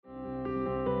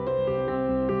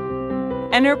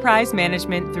Enterprise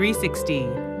Management 360,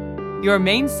 your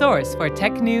main source for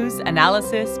tech news,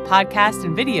 analysis, podcasts,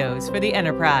 and videos for the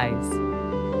enterprise.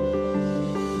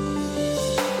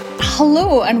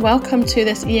 Hello and welcome to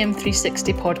this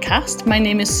EM360 podcast. My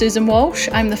name is Susan Walsh.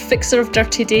 I'm the fixer of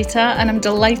dirty data and I'm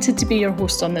delighted to be your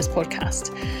host on this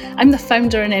podcast. I'm the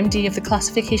founder and MD of the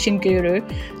Classification Guru.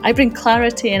 I bring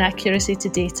clarity and accuracy to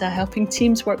data, helping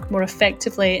teams work more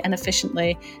effectively and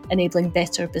efficiently, enabling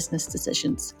better business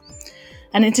decisions.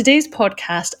 And in today's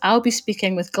podcast, I'll be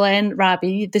speaking with Glenn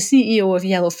Raby, the CEO of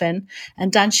Yellowfin, and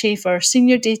Dan Schaefer,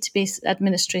 Senior Database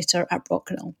Administrator at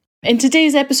Rocknell. In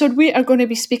today's episode, we are going to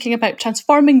be speaking about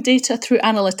transforming data through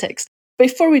analytics.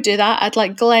 Before we do that, I'd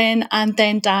like Glenn and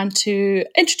then Dan to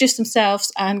introduce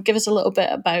themselves and give us a little bit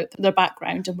about their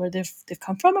background and where they've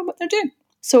come from and what they're doing.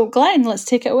 So Glenn, let's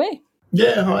take it away.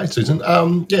 Yeah, hi, Susan.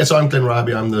 So I'm Glenn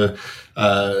Raby. I'm the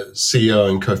CEO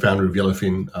and co-founder of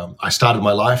Yellowfin. I started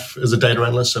my life as a data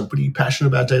analyst, so I'm pretty passionate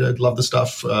about data. Love the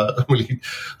stuff.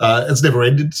 It's never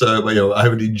ended. So I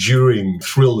have an enduring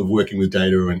thrill of working with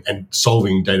data and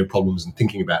solving data problems and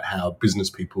thinking about how business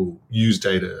people use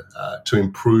data to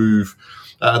improve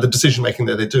the decision-making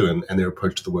that they do and their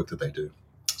approach to the work that they do.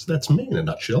 So that's me in a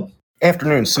nutshell.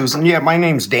 Afternoon, Susan. Yeah, my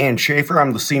name's Dan Schaefer.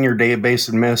 I'm the Senior Database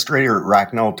Administrator at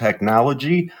Rocknell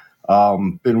Technology.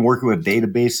 Been working with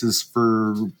databases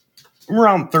for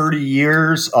around 30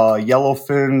 years.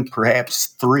 Yellowfin,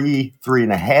 perhaps three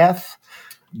and a half.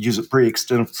 Use it pretty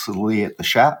extensively at the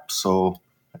shop, so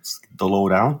that's the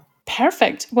lowdown.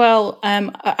 Perfect. Well,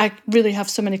 I really have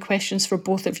so many questions for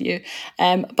both of you,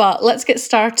 but let's get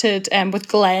started with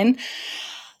Glenn.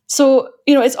 So,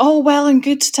 it's all well and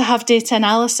good to have data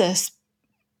analysis,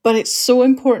 but it's so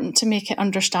important to make it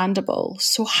understandable.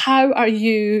 So how are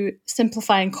you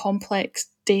simplifying complex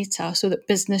data so that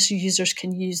business users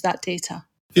can use that data?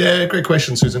 Yeah, great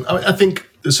question, Susan. I think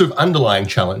the sort of underlying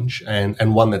challenge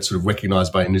and one that's sort of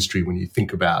recognized by industry when you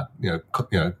think about,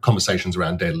 conversations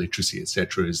around data literacy, et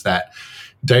cetera, is that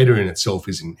data in itself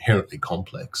is inherently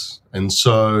complex. And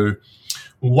so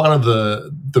one of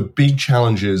the big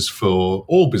challenges for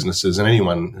all businesses and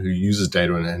anyone who uses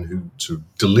data and who sort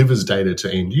of delivers data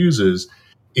to end users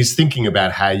is thinking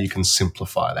about how you can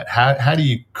simplify that. How do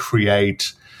you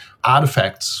create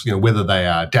artifacts, whether they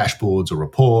are dashboards or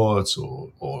reports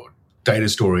or data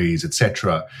stories, et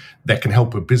cetera, that can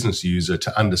help a business user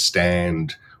to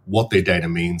understand what their data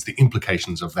means, the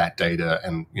implications of that data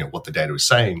and what the data is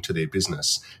saying to their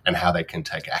business and how they can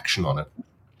take action on it.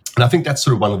 And I think that's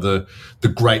sort of one of the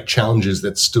great challenges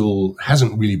that still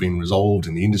hasn't really been resolved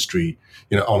in the industry,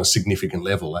 on a significant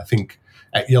level. I think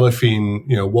at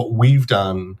Yellowfin, what we've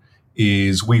done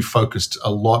is we've focused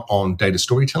a lot on data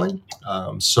storytelling.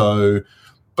 So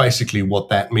basically what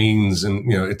that means, and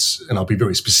I'll be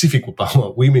very specific about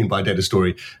what we mean by data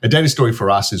story. A data story for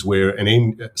us is where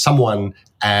someone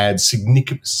adds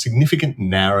significant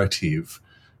narrative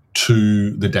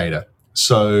to the data.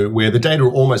 So where the data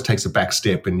almost takes a back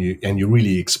step and you're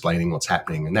really explaining what's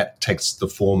happening. And that takes the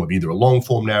form of either a long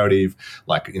form narrative,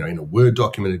 like, in a Word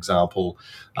document example,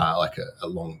 like a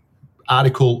long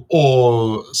article,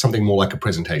 or something more like a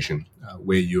presentation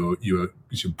where you're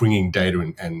bringing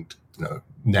data and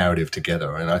narrative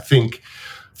together. And I think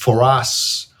for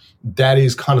us, that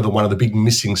is kind of one of the big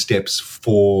missing steps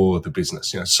for the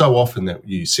business. So often that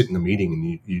you sit in a meeting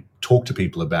and you talk to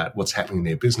people about what's happening in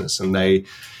their business, and they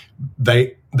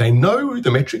know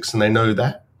the metrics and they know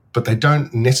that, but they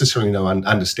don't necessarily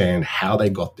understand how they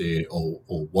got there or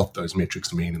what those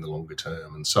metrics mean in the longer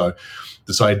term. And so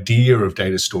this idea of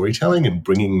data storytelling and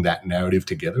bringing that narrative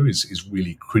together is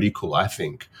really critical, I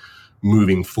think,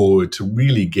 moving forward to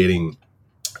really getting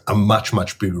a much,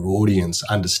 much bigger audience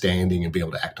understanding and be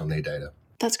able to act on their data.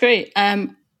 That's great.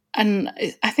 And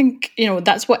I think,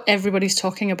 that's what everybody's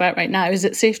talking about right now. Is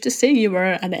it safe to say you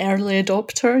were an early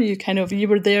adopter? You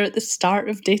were there at the start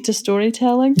of data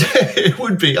storytelling? It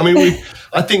would be.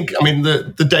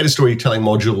 The data storytelling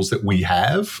modules that we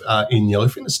have in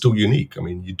Yellowfin are still unique.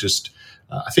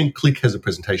 I think Click has a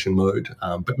presentation mode,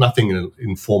 but nothing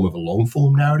in form of a long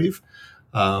form narrative.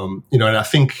 And I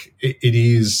think it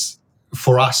is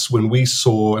for us when we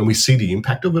saw and we see the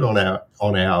impact of it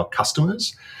on our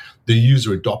customers. The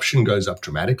user adoption goes up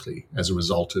dramatically as a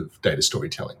result of data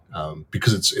storytelling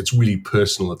because it's really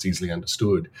personal, it's easily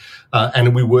understood.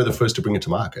 And we were the first to bring it to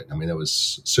market. That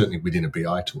was certainly within a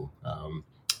BI tool.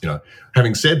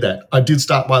 Having said that, I did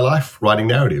start my life writing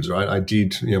narratives, right? I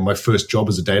did, my first job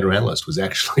as a data analyst was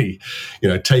actually,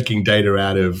 taking data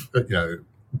out of,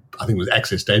 I think it was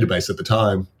Access Database at the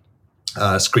time,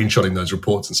 screenshotting those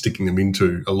reports and sticking them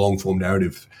into a long form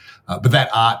narrative But that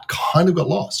art kind of got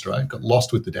lost, right? Got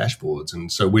lost with the dashboards.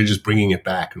 And so we're just bringing it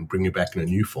back in a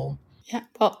new form. Yeah,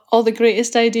 well, all the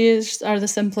greatest ideas are the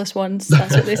simplest ones.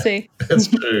 That's what they say. That's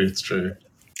true. It's true.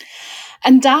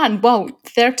 And Dan, well,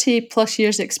 30 plus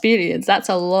years experience, that's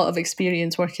a lot of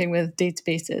experience working with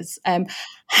databases.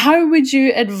 How would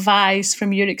you advise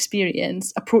from your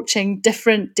experience approaching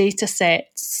different data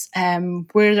sets,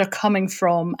 where they're coming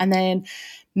from, and then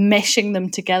meshing them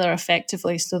together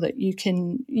effectively so that you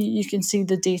can see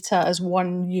the data as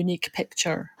one unique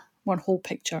picture, one whole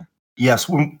picture? Yes,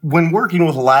 when working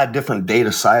with a lot of different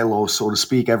data silos, so to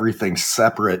speak, everything's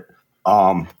separate.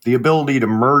 The ability to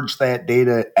merge that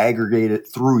data, aggregate it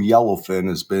through Yellowfin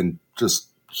has been just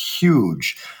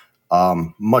huge.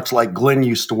 Much like Glenn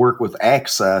used to work with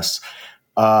Access,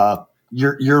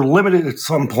 you're limited at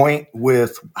some point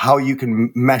with how you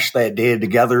can mesh that data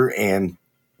together and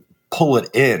pull it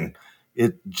in.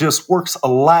 It just works a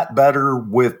lot better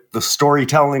with the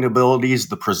storytelling abilities,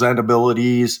 the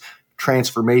presentabilities,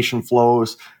 transformation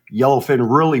flows. Yellowfin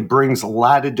really brings a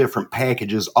lot of different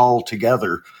packages all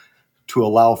together to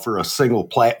allow for a single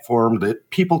platform that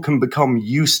people can become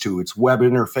used to. It's web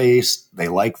interface. They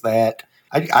like that.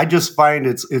 I just find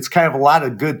it's kind of a lot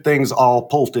of good things all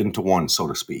pulled into one, so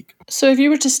to speak. So if you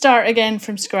were to start again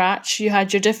from scratch, you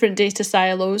had your different data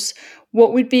silos,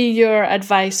 what would be your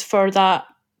advice for that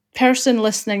person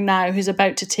listening now who's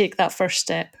about to take that first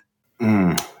step?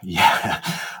 Finding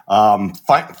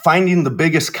the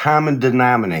biggest common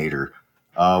denominator.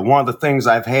 One of the things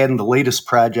I've had in the latest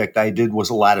project I did was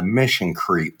a lot of mission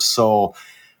creep. So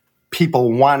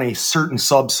people want a certain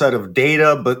subset of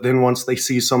data, but then once they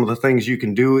see some of the things you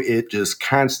can do, it just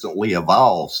constantly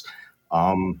evolves.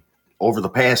 Over the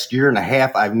past year and a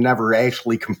half, I've never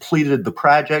actually completed the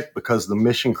project because the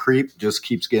mission creep just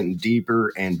keeps getting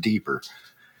deeper and deeper.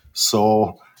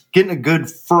 So getting a good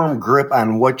firm grip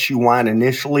on what you want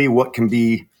initially, what can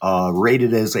be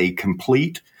rated as a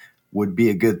complete, would be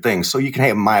a good thing. So you can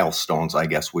have milestones, I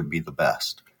guess, would be the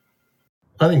best.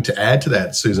 I think to add to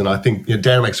that, Susan, I think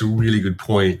Dan makes a really good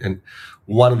point. And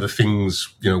one of the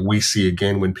things we see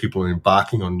again when people are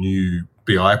embarking on new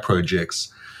BI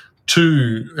projects,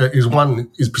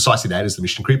 is precisely that, is the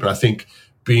mission creep. And I think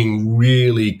being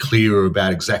really clear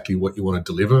about exactly what you want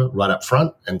to deliver right up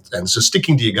front and so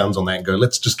sticking to your guns on that and go,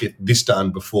 let's just get this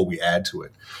done before we add to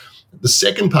it. The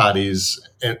second part is,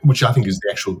 which I think is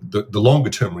the longer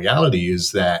term reality,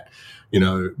 is that,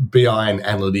 BI and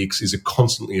analytics is a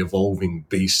constantly evolving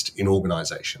beast in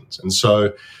organizations. And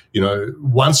so,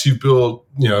 once you've built,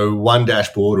 one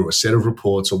dashboard or a set of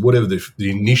reports or whatever the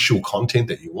initial content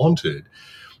that you wanted,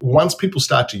 once people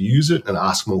start to use it and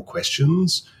ask more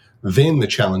questions, then the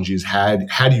challenge is how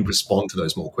do you respond to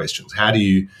those more questions? How do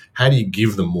you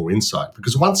give them more insight?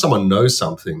 Because once someone knows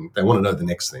something, they want to know the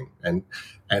next thing. And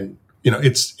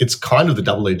it's kind of the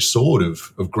double-edged sword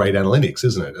of great analytics,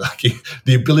 isn't it? Like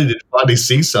the ability to finally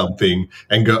see something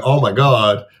and go, oh my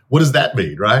God, what does that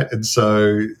mean, right? And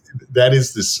so that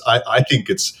is this. I think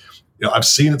it's I've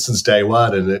seen it since day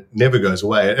one, and it never goes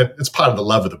away. And it's part of the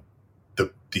love of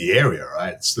the area,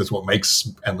 right? That's what makes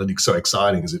analytics so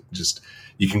exciting. Is it just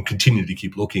you can continue to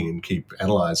keep looking and keep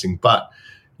analyzing, but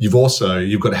you've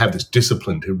got to have this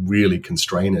discipline to really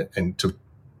constrain it and to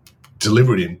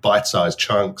deliver it in bite-sized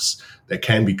chunks that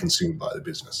can be consumed by the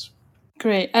business.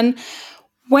 Great. And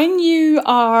when you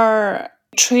are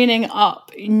training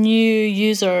up new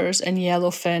users in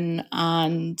Yellowfin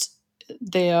and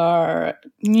they are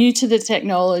new to the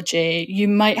technology, you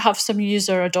might have some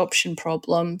user adoption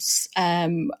problems.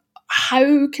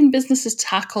 How can businesses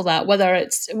tackle that, whether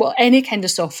it's any kind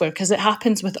of software, because it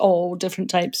happens with all different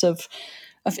types of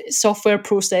software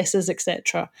processes,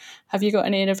 etc. Have you got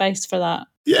any advice for that?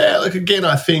 Yeah, again,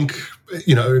 I think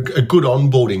a good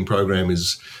onboarding program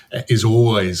is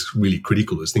always really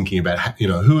critical. Is thinking about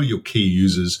who are your key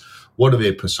users, what are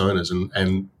their personas,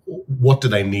 and what do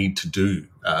they need to do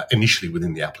initially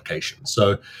within the application.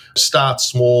 So start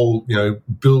small,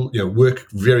 build, work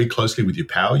very closely with your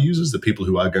power users, the people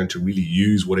who are going to really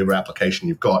use whatever application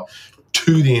you've got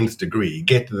to the nth degree.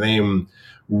 Get them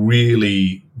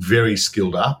really very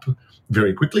skilled up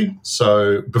very quickly.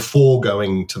 So before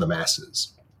going to the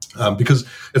masses, because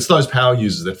it's those power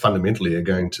users that fundamentally are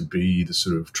going to be the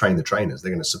sort of train the trainers.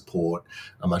 They're going to support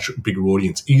a much bigger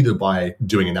audience, either by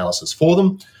doing analysis for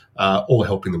them or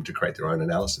helping them to create their own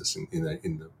analysis in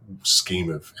the scheme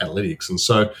of analytics. And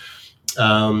so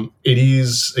it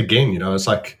is, again, it's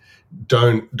like,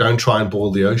 don't try and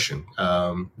boil the ocean.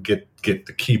 Get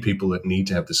the key people that need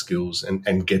to have the skills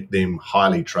and get them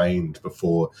highly trained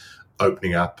before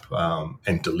opening up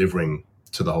and delivering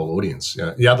to the whole audience.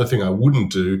 The other thing I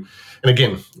wouldn't do, and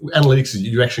again, analytics,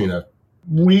 you're actually in a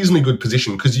reasonably good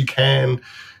position because you can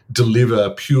deliver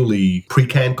purely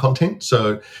pre-canned content.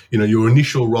 So, your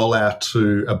initial rollout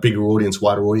to a bigger audience,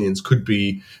 wider audience could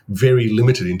be very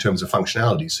limited in terms of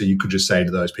functionality. So you could just say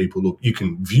to those people, look, you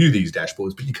can view these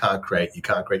dashboards, but you can't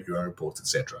create your own reports,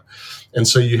 etc. And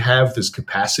so you have this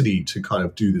capacity to kind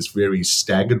of do this very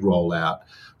staggered rollout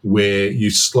where you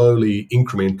slowly,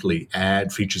 incrementally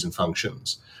add features and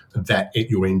functions that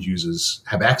your end users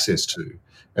have access to.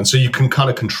 And so you can kind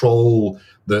of control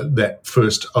that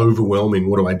first overwhelming,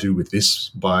 what do I do with this,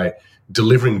 by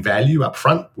delivering value up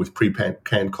front with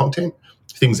pre-canned content,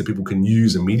 things that people can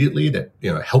use immediately that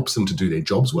helps them to do their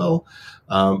jobs well.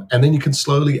 And then you can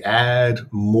slowly add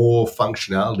more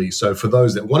functionality. So for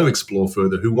those that want to explore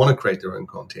further, who want to create their own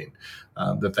content,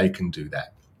 that they can do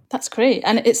that. That's great.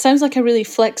 And it sounds like a really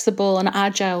flexible and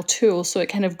agile tool, so it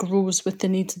kind of grows with the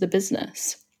needs of the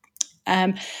business.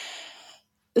 Would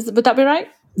that be right?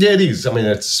 Yeah, it is. I mean,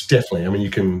 it's definitely. I mean, you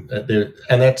can,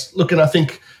 and that's look. And I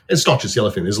think it's not just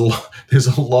Yellowfin. There's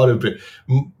a lot of it.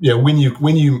 When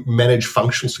you manage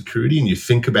functional security and you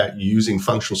think about using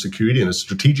functional security in a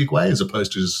strategic way as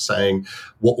opposed to just saying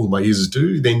what will my users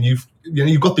do, then you've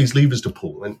got these levers to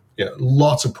pull, and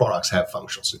lots of products have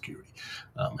functional security,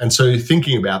 and so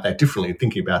thinking about that differently and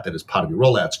thinking about that as part of your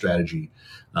rollout strategy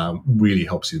really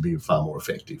helps you to be far more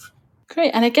effective.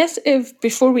 Great. And I guess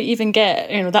before we even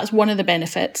get, that's one of the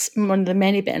benefits, one of the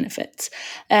many benefits,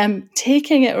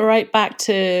 taking it right back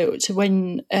to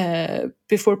when,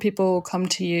 before people come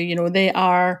to you, they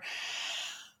are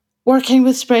working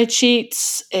with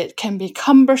spreadsheets, it can be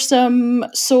cumbersome.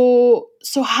 So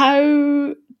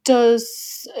how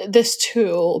does this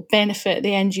tool benefit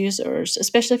the end users,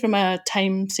 especially from a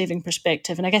time-saving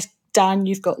perspective? And I guess, Dan,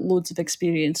 you've got loads of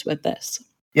experience with this.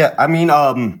 Yeah, I mean,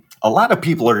 a lot of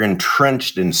people are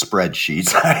entrenched in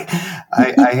spreadsheets.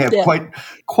 I have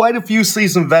quite a few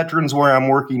seasoned veterans where I'm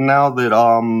working now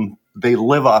that they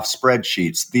live off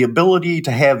spreadsheets. The ability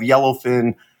to have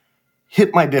Yellowfin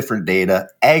hit my different data,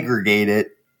 aggregate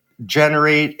it,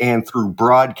 generate, and through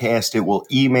broadcast, it will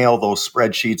email those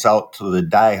spreadsheets out to the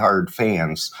diehard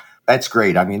fans. That's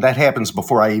great. I mean, that happens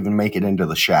before I even make it into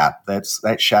the shop. That's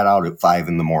shot out at 5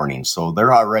 a.m. So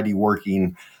they're already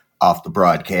working off the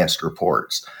broadcast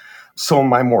reports. So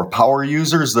my more power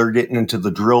users, they're getting into the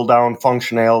drill down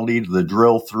functionality, the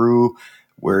drill through,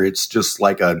 where it's just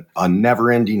like a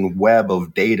never-ending web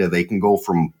of data. They can go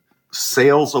from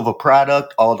sales of a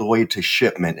product all the way to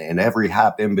shipment and every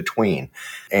hop in between.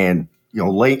 And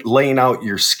laying out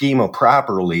your schema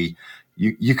properly,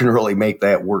 you can really make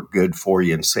that work good for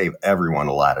you and save everyone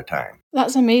a lot of time.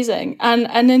 That's amazing.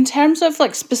 And in terms of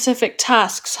like specific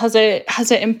tasks, has it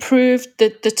improved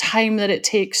the time that it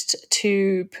takes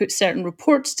to put certain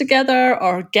reports together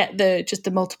or get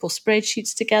the multiple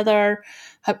spreadsheets together?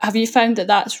 Have you found that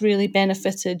that's really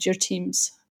benefited your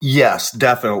teams? Yes,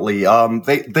 definitely.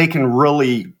 They can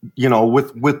really,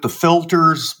 with the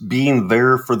filters being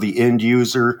there for the end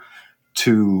user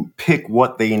to pick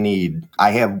what they need.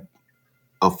 I have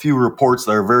a few reports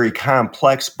that are very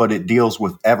complex, but it deals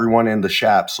with everyone in the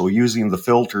shop. So using the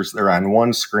filters, they're on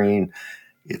one screen.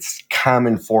 It's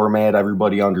common format.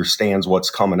 Everybody understands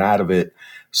what's coming out of it.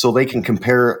 So they can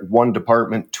compare one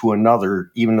department to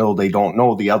another, even though they don't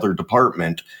know the other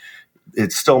department.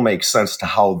 It still makes sense to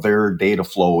how their data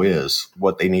flow is,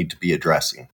 what they need to be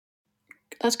addressing.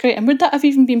 That's great. And would that have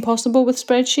even been possible with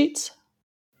spreadsheets?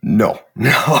 No.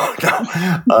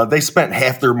 They spent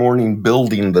half their morning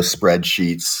building the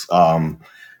spreadsheets.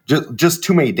 Just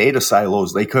too many data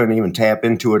silos. They couldn't even tap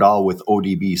into it all with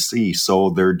ODBC.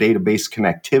 So their database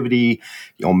connectivity,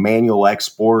 manual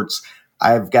exports.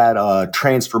 I've got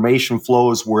transformation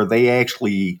flows where they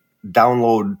actually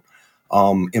download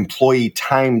employee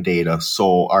time data.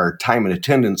 So our time and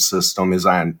attendance system is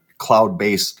on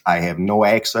cloud-based. I have no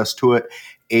access to it.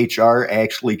 HR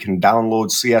actually can download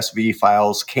CSV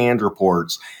files, canned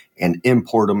reports, and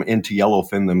import them into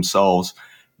Yellowfin themselves,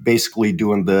 basically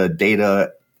doing the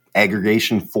data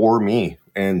aggregation for me.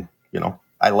 And,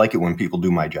 I like it when people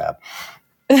do my job.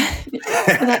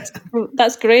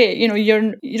 That's great. You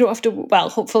don't have to,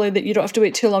 hopefully that you don't have to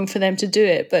wait too long for them to do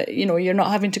it, but you're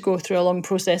not having to go through a long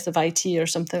process of IT or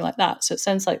something like that. So it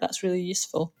sounds like that's really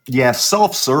useful. Yeah,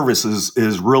 self-service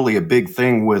is really a big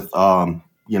thing with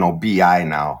BI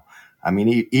now. I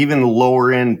mean, even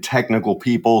lower end technical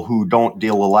people who don't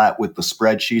deal a lot with the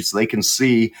spreadsheets, they can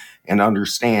see and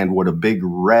understand what a big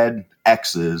red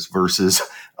X is versus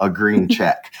a green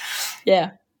check.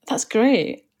 Yeah, that's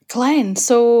great. Glenn,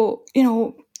 so,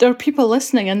 there are people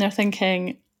listening and they're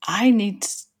thinking, I need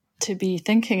to be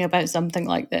thinking about something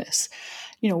like this.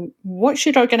 what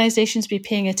should organizations be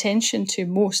paying attention to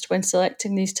most when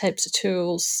selecting these types of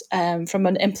tools from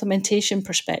an implementation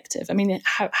perspective? I mean,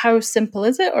 how simple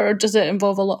is it, or does it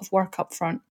involve a lot of work up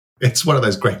front? It's one of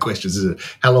those great questions, isn't it?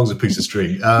 How long's a piece of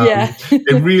string? Yeah.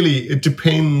 It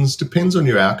depends on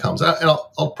your outcomes. And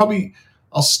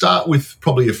I'll start with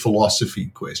probably a philosophy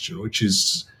question, which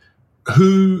is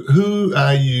who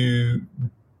are you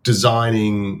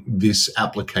designing this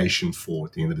application for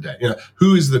at the end of the day?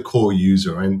 Who is the core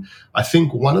user? And I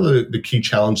think one of the key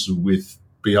challenges with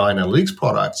BI analytics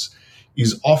products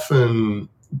is often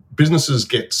businesses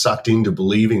get sucked into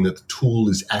believing that the tool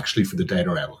is actually for the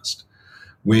data analyst,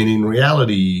 when in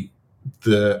reality,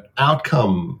 the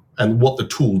outcome and what the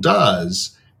tool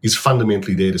does is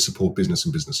fundamentally there to support business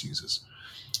and business users.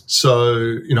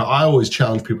 So, I always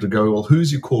challenge people to go, well,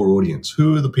 who's your core audience?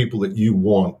 Who are the people that you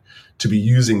want to be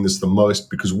using this the most?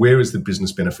 Because where is the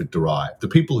business benefit derived? The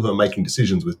people who are making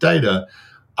decisions with data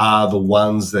are the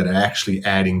ones that are actually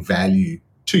adding value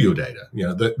to your data.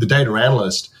 The data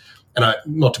analyst, and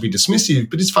not to be dismissive,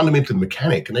 but it's fundamentally the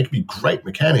mechanic, and they can be great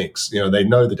mechanics. They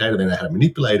know the data, they know how to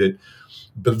manipulate it,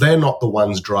 but they're not the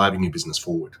ones driving your business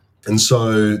forward. And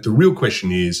so the real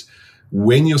question is,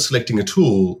 when you're selecting a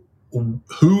tool,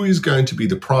 who is going to be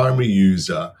the primary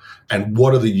user, and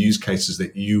what are the use cases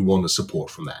that you want to support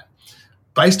from that?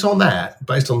 Based on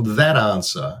that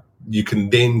answer, you can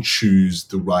then choose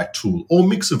the right tool or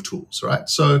mix of tools, right?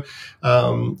 So,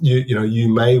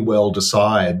 you may well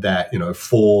decide that,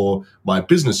 for my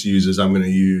business users, I'm going to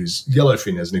use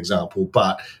Yellowfin as an example,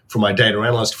 but for my data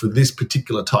analyst, for this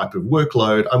particular type of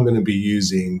workload, I'm going to be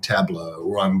using Tableau,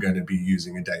 or I'm going to be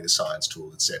using a data science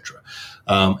tool, etc.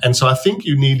 And so I think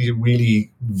you need to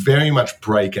really very much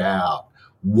break out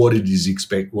what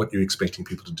you're expecting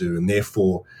people to do, and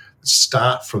therefore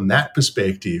start from that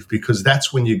perspective, because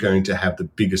that's when you're going to have the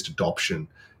biggest adoption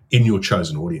in your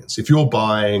chosen audience. If you're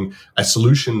buying a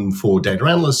solution for data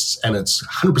analysts and it's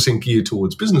 100% geared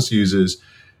towards business users,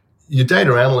 your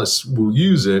data analysts will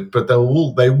use it, but they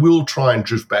will try and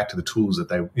drift back to the tools that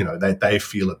they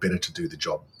feel are better to do the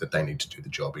job that they need to do the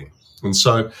job in. And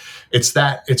so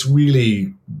it's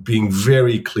really being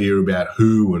very clear about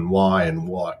who and why and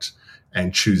what,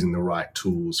 and choosing the right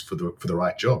tools for the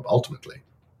right job ultimately.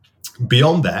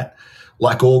 Beyond that,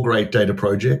 like all great data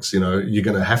projects, you're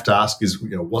going to have to ask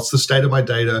what's the state of my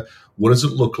data? What does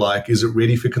it look like? Is it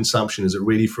ready for consumption? Is it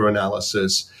ready for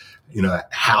analysis?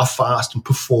 How fast and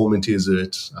performant is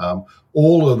it?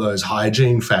 All of those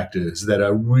hygiene factors that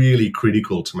are really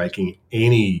critical to making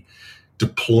any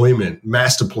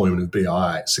mass deployment of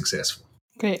BI successful.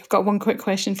 Great. I've got one quick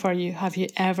question for you. Have you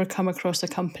ever come across a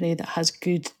company that has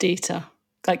good data,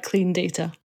 like clean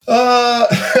data?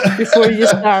 Before you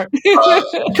start.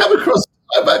 I've come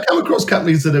across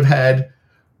companies that have had,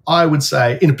 I would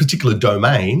say, in a particular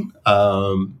domain,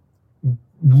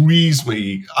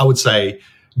 reasonably, I would say,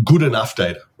 good enough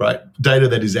data, right? Data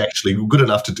that is actually good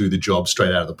enough to do the job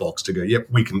straight out of the box, to go, yep,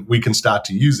 we can start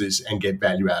to use this and get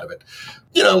value out of it.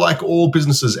 Like all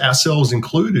businesses, ourselves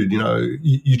included,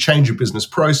 you change your business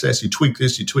process, you tweak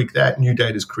this, you tweak that, new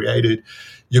data is created.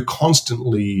 You're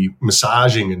constantly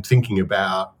massaging and thinking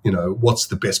about, what's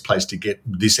the best place to get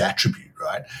this attribute,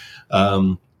 right?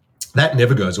 That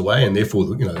never goes away, and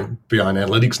therefore, BI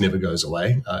analytics never goes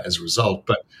away as a result.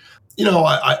 But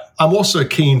I'm also a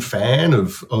keen fan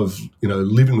of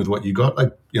living with what you got.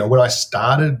 When I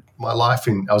started my life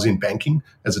I was in banking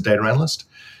as a data analyst,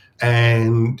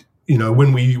 and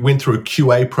when we went through a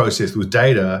QA process with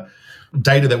data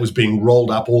that was being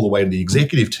rolled up all the way to the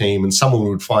executive team, and someone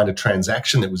would find a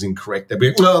transaction that was incorrect, they'd be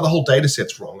like, no, the whole data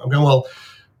set's wrong. I'm going, well,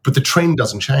 but the trend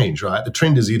doesn't change, right? The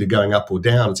trend is either going up or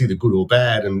down. It's either good or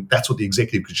bad, and that's what the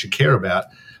executive should care about.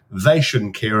 They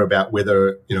shouldn't care about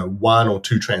whether, one or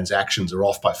two transactions are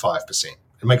off by 5%. It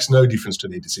makes no difference to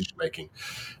their decision making.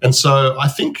 And so I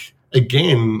think,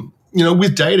 again,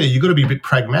 with data, you've got to be a bit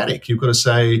pragmatic. You've got to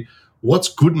say,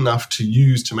 what's good enough to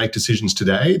use to make decisions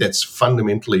today that's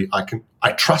fundamentally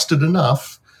I trust it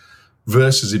enough,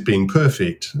 versus it being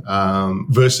perfect,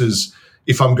 versus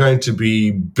if I'm going to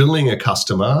be billing a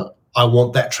customer, I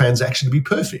want that transaction to be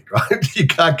perfect, right? You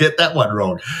can't get that one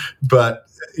wrong. But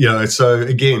so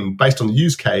again, based on the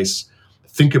use case,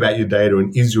 think about your data,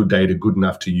 and is your data good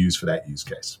enough to use for that use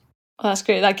case? Well, that's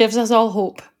great. That gives us all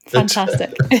hope.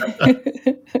 Fantastic.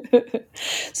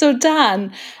 So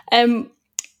Dan,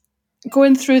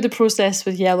 going through the process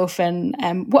with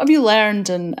Yellowfin, what have you learned?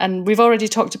 And we've already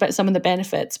talked about some of the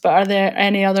benefits, but are there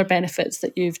any other benefits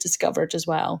that you've discovered as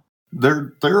well?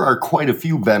 There are quite a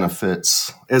few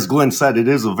benefits. As Glenn said, it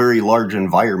is a very large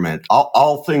environment.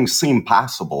 All things seem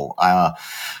possible.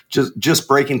 Just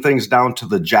breaking things down to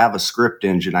the JavaScript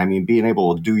engine. I mean, being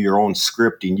able to do your own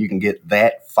scripting, you can get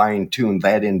that fine-tuned,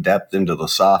 that in-depth into the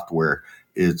software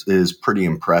is pretty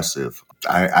impressive.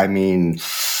 I mean,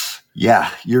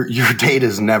 yeah, your data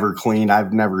is never clean.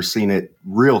 I've never seen it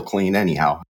real clean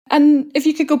anyhow. And if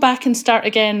you could go back and start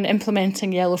again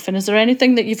implementing Yellowfin, is there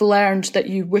anything that you've learned that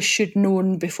you wish you'd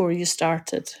known before you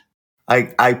started?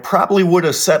 I probably would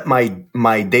have set my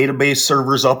database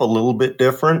servers up a little bit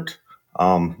different.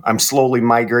 I'm slowly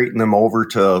migrating them over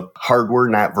to hardware,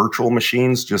 not virtual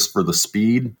machines, just for the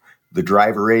speed. The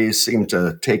drive arrays seem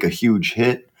to take a huge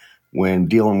hit when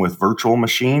dealing with virtual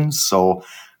machines. So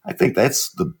I think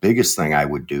that's the biggest thing I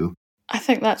would do. I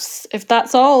think if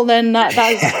that's all, then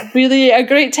that's really a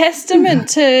great testament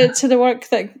to the work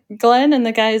that Glenn and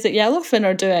the guys at Yellowfin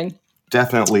are doing.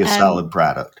 Definitely a solid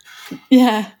product.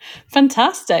 Yeah,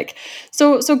 fantastic.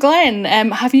 So Glenn,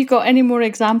 have you got any more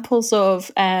examples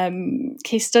of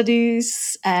case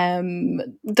studies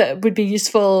that would be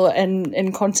useful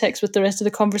in context with the rest of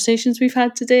the conversations we've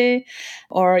had today?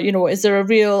 Or, is there a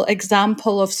real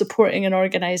example of supporting an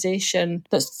organization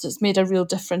that's made a real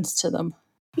difference to them?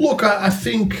 Look, I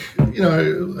think,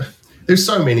 there's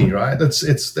so many, right?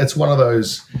 That's one of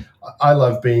those. I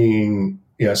love being,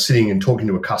 sitting and talking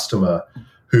to a customer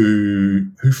who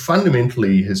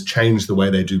fundamentally has changed the way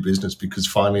they do business because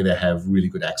finally they have really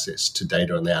good access to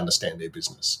data and they understand their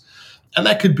business. And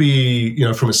that could be,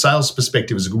 from a sales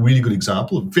perspective, is a really good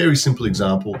example, a very simple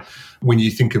example. When you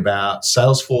think about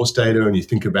Salesforce data and you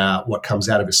think about what comes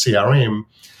out of a CRM,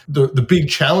 the big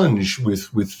challenge with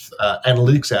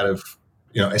analytics out of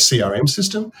a CRM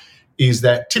system is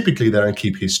that typically they don't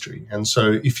keep history. And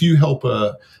so if you help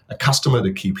a customer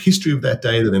to keep history of that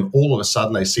data, then all of a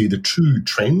sudden they see the true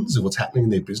trends of what's happening in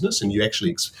their business. And you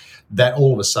actually, that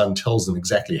all of a sudden tells them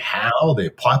exactly how their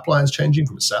pipeline's changing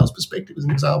from a sales perspective, as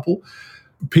an example.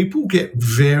 People get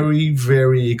very,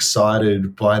 very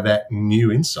excited by that new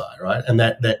insight, right? And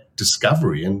that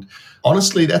discovery. And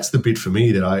honestly, that's the bit for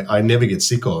me that I never get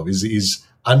sick of is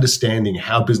understanding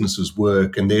how businesses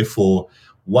work, and therefore,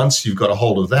 once you've got a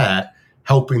hold of that,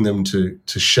 helping them to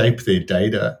shape their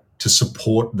data to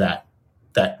support that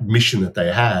mission that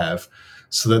they have,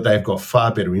 so that they've got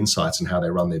far better insights in how they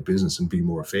run their business and be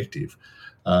more effective.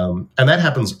 And that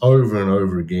happens over and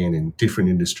over again in different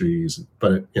industries.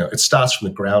 But it starts from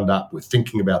the ground up with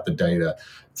thinking about the data,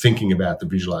 thinking about the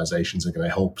visualizations that are going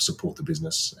to help support the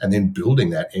business, and then building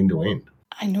that end to end.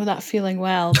 I know that feeling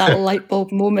well, that light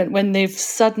bulb moment when they've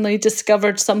suddenly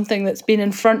discovered something that's been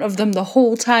in front of them the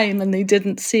whole time and they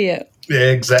didn't see it.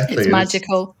 Yeah, exactly. It's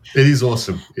magical. It is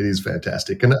awesome. It is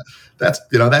fantastic. And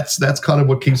that's kind of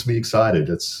what keeps me excited.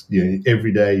 It's,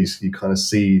 every day you kind of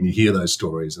see and you hear those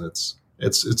stories, and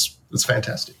it's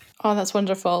fantastic. Oh, that's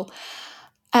wonderful.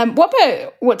 What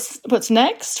about what's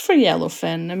next for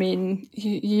Yellowfin? I mean,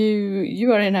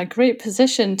 you are in a great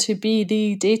position to be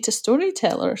the data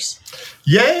storytellers.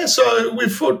 Yeah, so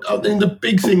the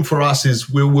big thing for us is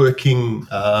we're working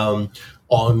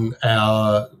on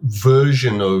our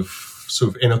version of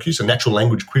sort of NLQ, so natural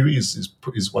language queries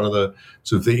is one of the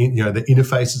sort of the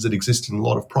interfaces that exist in a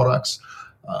lot of products.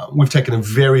 We've taken a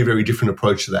very, very different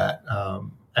approach to that.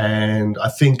 And I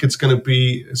think it's going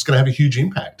to have a huge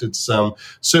impact. It's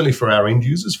certainly for our end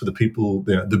users, for the people,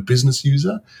 the business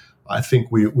user. I think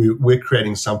we're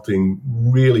creating something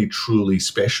really, truly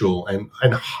special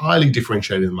and highly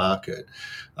differentiated in the market.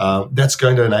 That's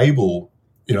going to enable,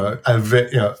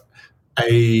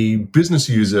 a business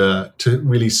user to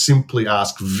really simply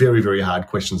ask very, very hard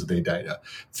questions of their data,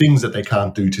 things that they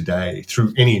can't do today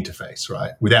through any interface,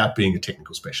 right, without being a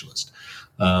technical specialist.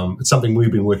 It's something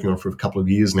we've been working on for a couple of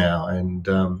years now,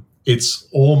 and it's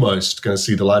almost going to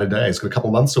see the light of day. It's got a couple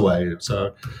of months away,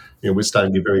 so we're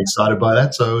starting to get very excited by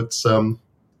that. So it's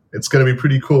going to be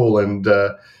pretty cool, and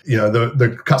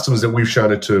the customers that we've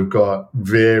shown it to have got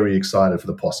very excited for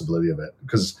the possibility of it,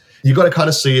 because you've got to kind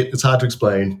of see it. It's hard to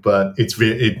explain, but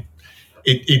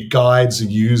it guides a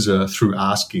user through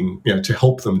asking, to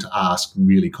help them to ask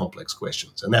really complex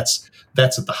questions. And that's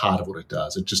at the heart of what it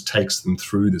does. It just takes them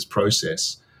through this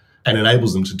process and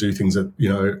enables them to do things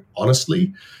that,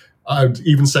 honestly, I'd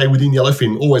even say within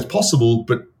Yellowfin, always possible,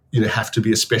 but have to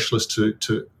be a specialist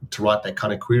to write that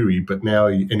kind of query. But now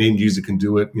an end user can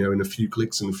do it, in a few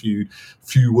clicks and a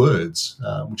few words,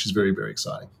 which is very, very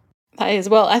exciting. That is.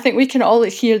 Well, I think we can all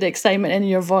hear the excitement in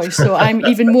your voice, so I'm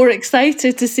even more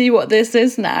excited to see what this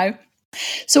is now.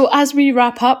 So as we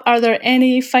wrap up, are there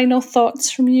any final thoughts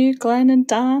from you, Glenn and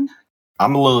Dan?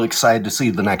 I'm a little excited to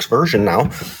see the next version now.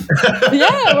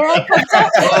 Yeah, we're all pumped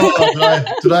up.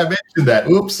 Did I mention that?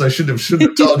 Oops, I should have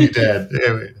told you, Dan.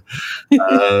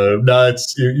 No,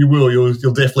 you will.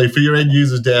 You'll definitely, for your end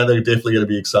users, Dan, they're definitely going to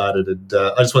be excited. And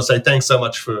I just want to say thanks so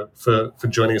much for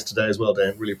joining us today as well,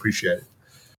 Dan. Really appreciate it.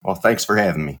 Well, thanks for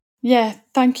having me. Yeah,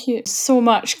 thank you so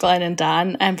much, Glenn and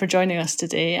Dan, for joining us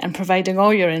today and providing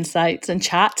all your insights and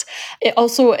chat.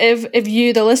 Also, if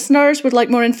you, the listeners, would like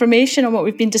more information on what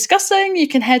we've been discussing, you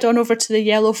can head on over to the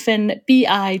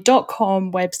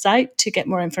yellowfinbi.com website to get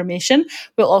more information.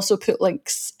 We'll also put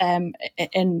links in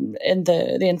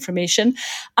the information.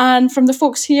 And from the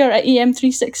folks here at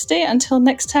EM360, until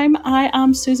next time, I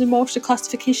am Susan Walsh, the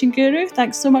Classification Guru.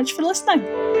 Thanks so much for listening.